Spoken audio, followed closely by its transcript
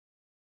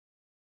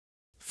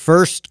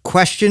First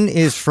question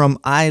is from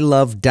I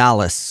Love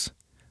Dallas.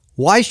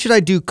 Why should I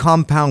do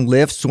compound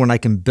lifts when I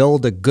can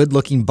build a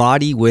good-looking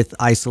body with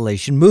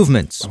isolation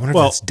movements? I wonder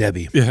if that's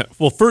Debbie. Yeah.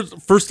 Well,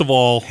 first of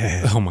all,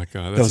 oh my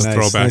God, that's a nice,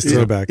 throwback. Nice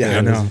throwback. Yeah,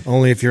 I know.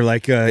 Only if you're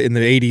like in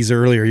the 80s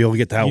or earlier, you'll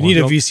get that one. You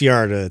need a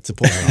VCR to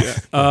pull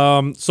it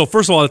off. So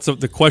first of all,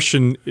 the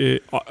question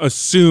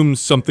assumes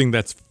something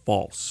that's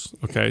false.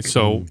 Okay,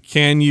 so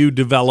can you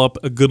develop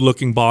a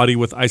good-looking body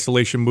with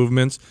isolation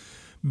movements?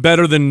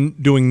 Better than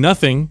doing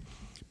nothing,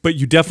 but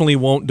you definitely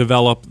won't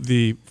develop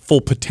the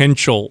full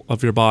potential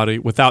of your body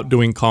without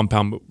doing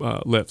compound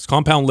lifts.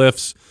 Compound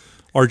lifts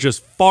are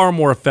just far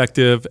more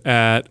effective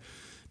at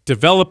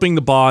developing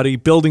the body,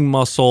 building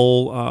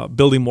muscle,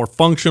 building more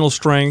functional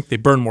strength. They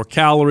burn more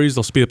calories.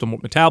 They'll speed up the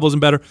metabolism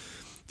better.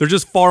 They're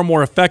just far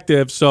more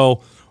effective.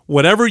 So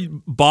whatever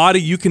body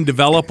you can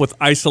develop with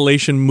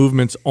isolation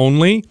movements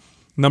only,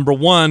 number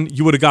one,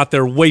 you would have got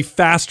there way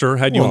faster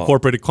had you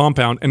incorporated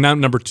compound. And now,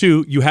 number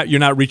two, you're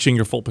not reaching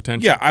your full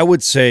potential. Yeah, I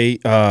would say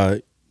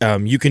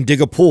you can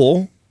dig a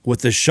pool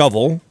with a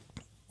shovel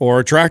or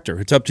a tractor.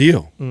 It's up to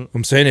you.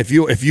 I'm saying if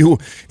you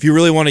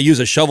really want to use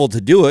a shovel to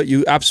do it,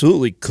 you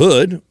absolutely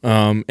could.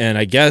 And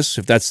I guess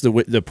if that's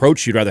the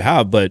approach you'd rather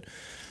have, but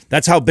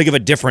that's how big of a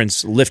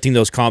difference lifting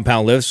those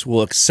compound lifts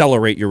will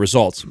accelerate your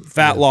results.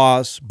 Fat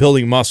loss,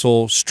 building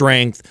muscle,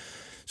 strength.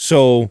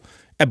 So,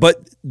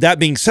 but that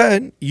being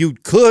said, you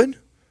could.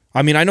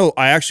 I mean, I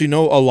actually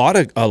know a lot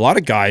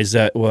of guys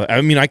that. Well,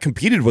 I mean, I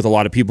competed with a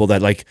lot of people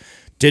that like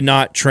did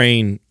not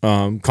train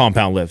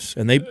compound lifts,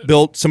 and they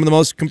built some of the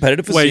most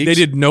competitive physiques. Wait, they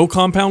did no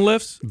compound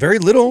lifts? Very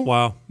little.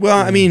 Wow. Well,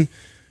 I mean,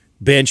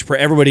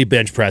 everybody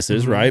bench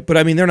presses, right? But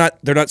I mean, they're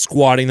not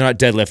squatting, they're not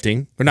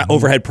deadlifting, they're not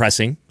overhead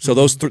pressing. So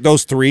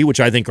those three,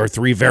 which I think are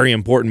three very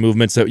important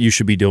movements that you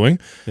should be doing.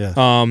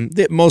 Yeah.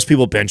 Most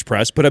people bench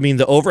press, but I mean,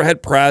 the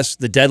overhead press,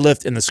 the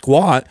deadlift, and the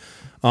squat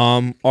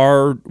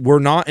were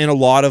not in a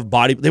lot of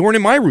body. They weren't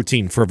in my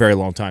routine for a very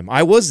long time.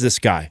 I was this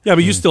guy. Yeah,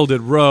 but you still did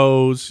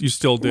rows. You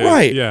still did.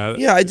 Right. Yeah.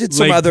 Yeah, I did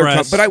some other.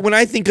 But when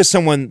I think of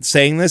someone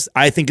saying this,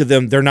 I think of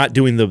them. They're not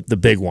doing the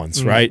big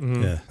ones, right?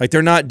 Yeah. Like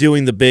they're not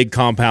doing the big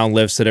compound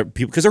lifts that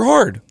people, because they're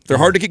hard. They're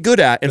hard to get good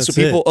at, and so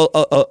people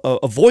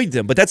avoid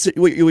them. But that's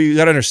what you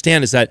got to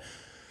understand is that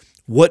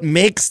what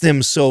makes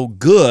them so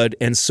good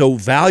and so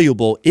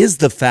valuable is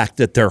the fact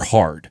that they're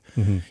hard.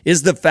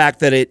 Is the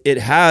fact that it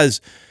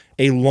has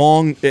a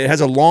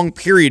long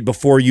period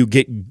before you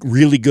get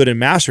really good and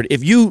mastered.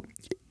 If you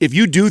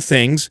do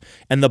things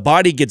and the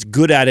body gets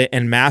good at it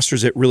and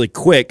masters it really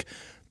quick,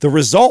 the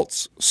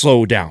results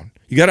slow down.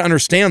 You got to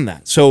understand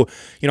that. So,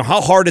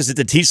 how hard is it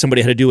to teach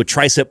somebody how to do a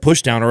tricep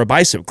push down or a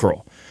bicep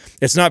curl?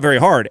 It's not very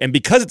hard. And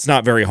because it's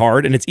not very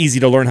hard and it's easy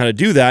to learn how to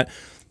do that,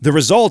 the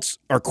results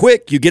are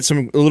quick. You get a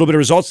little bit of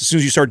results as soon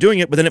as you start doing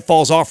it, but then it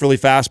falls off really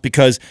fast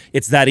because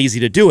it's that easy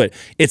to do it.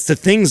 It's the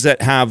things that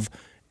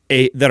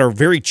that are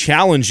very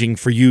challenging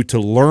for you to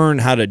learn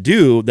how to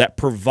do that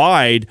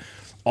provide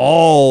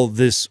all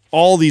these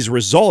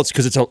results,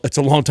 because it's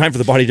a long time for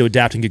the body to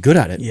adapt and get good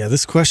at it. Yeah,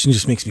 this question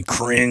just makes me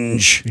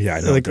cringe. Yeah, I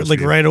know, like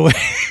right away.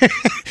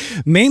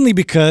 Mainly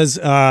because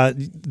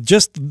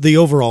just the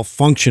overall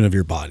function of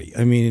your body.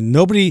 I mean,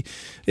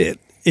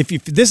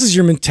 if this is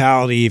your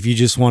mentality, if you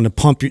just want to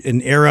pump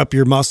and air up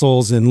your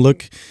muscles and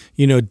look,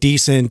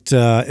 decent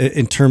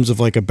in terms of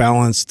like a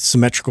balanced,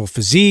 symmetrical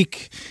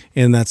physique,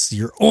 and that's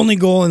your only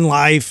goal in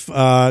life,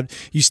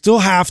 you still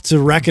have to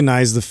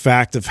recognize the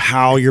fact of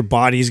how your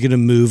body is going to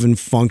move and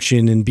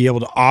function and be able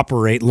to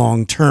operate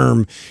long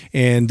term.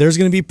 And there's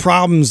going to be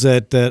problems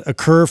that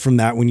occur from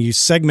that when you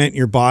segment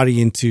your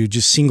body into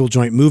just single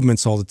joint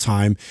movements all the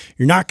time.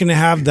 You're not going to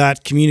have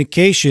that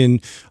communication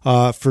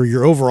for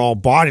your overall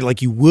body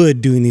like you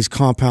would doing these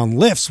compound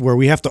lifts, where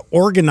we have to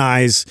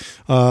organize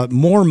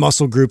more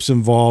muscle groups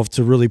involved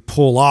to really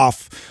pull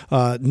off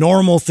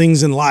normal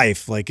things in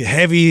life, like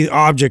heavy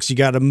objects. You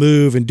got to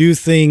move and do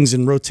things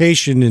in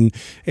rotation,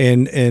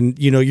 and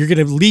you're going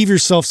to leave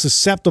yourself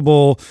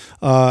susceptible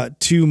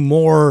to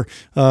more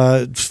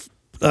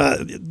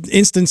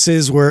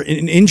instances where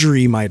an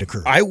injury might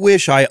occur. I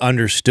wish I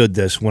understood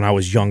this when I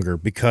was younger,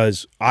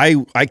 because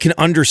I can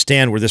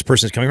understand where this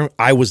person is coming from.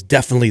 I was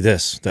definitely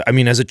this. I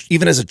mean,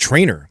 even as a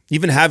trainer,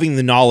 even having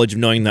the knowledge of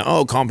knowing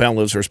that, compound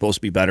lifts are supposed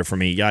to be better for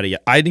me, yada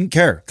yada, I didn't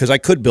care because I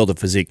could build a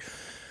physique.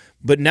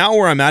 But now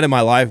where I'm at in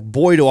my life,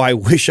 boy, do I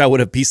wish I would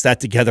have pieced that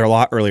together a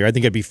lot earlier. I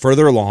think I'd be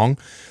further along.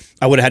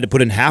 I would have had to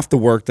put in half the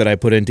work that I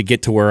put in to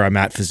get to where I'm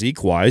at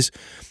physique-wise.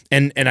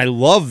 And I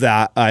love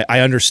that.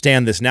 I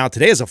understand this now.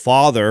 Today as a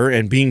father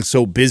and being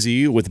so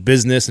busy with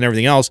business and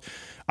everything else,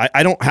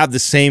 I don't have the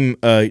same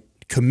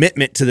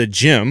commitment to the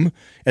gym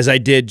as I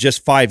did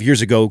just 5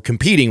 years ago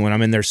competing, when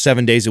I'm in there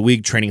 7 days a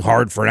week training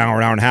hard for an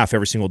hour and a half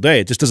every single day.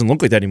 It just doesn't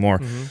look like that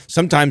anymore.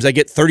 Sometimes I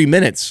get 30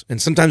 minutes,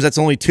 and sometimes that's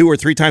only 2 or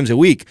 3 times a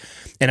week.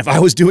 And if I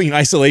was doing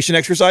isolation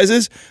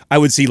exercises, I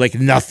would see like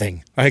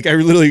nothing. Like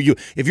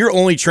if you're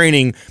only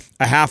training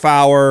a half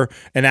hour,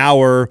 an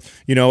hour,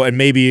 and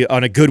maybe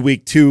on a good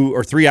week 2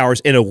 or 3 hours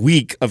in a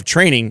week of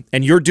training,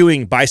 and you're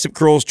doing bicep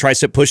curls,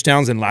 tricep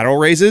pushdowns, and lateral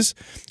raises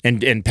and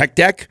pec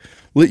deck,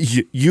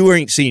 you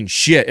ain't seeing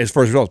shit as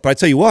far as results. But I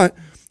tell you what,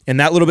 in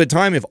that little bit of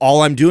time, if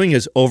all I'm doing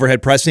is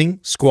overhead pressing,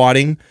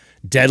 squatting,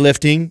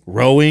 deadlifting,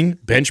 rowing,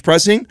 bench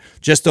pressing,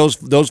 just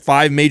those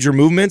 5 major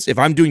movements, if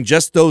I'm doing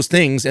just those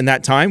things in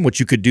that time, which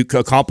you could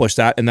accomplish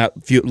that in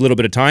that little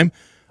bit of time,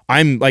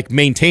 I'm like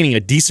maintaining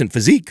a decent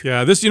physique.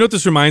 Yeah, you know what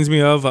this reminds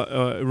me of?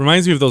 It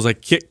reminds me of those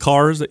like kit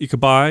cars that you could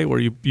buy where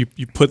you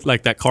put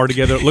like that car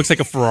together. It looks like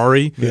a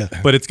Ferrari,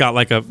 but it's got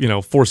like a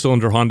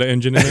 4-cylinder Honda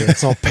engine in it.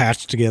 It's all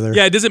patched together.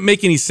 Yeah, it doesn't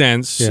make any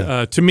sense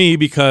to me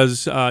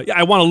because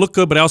I want to look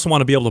good, but I also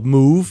want to be able to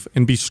move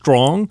and be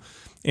strong.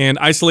 And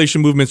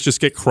isolation movements just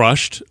get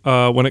crushed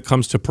when it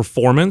comes to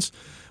performance.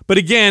 But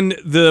again,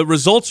 the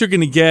results you're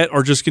going to get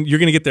are you're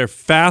going to get there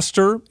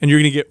faster and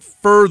you're going to get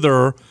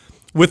further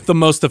with the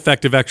most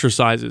effective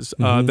exercises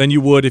than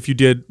you would if you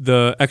did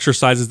the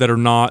exercises that are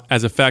not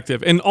as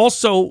effective. And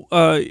also,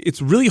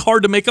 it's really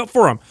hard to make up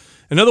for them.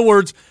 In other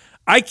words,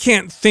 I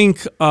can't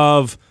think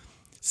of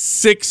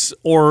 6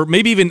 or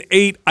maybe even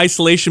 8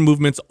 isolation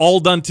movements all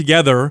done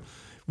together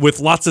with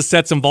lots of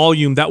sets and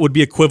volume that would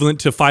be equivalent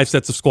to 5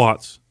 sets of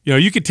squats. You know,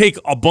 you could take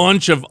a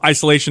bunch of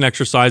isolation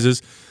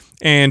exercises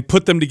and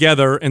put them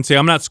together and say,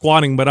 I'm not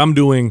squatting, but I'm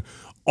doing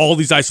all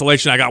these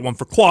isolation. I got one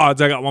for quads.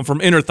 I got one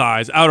from inner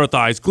thighs, outer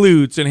thighs,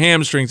 glutes, and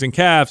hamstrings and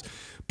calves.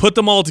 Put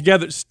them all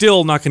together,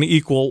 still not going to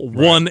equal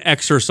one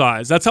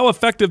exercise. That's how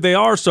effective they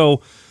are.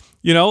 So,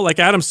 you know, like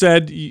Adam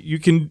said, you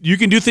can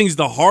do things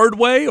the hard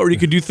way or you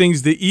can do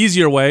things the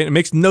easier way. It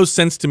makes no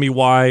sense to me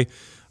why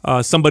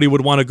somebody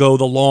would want to go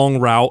the long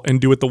route and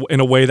do it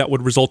in a way that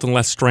would result in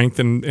less strength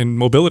and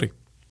mobility.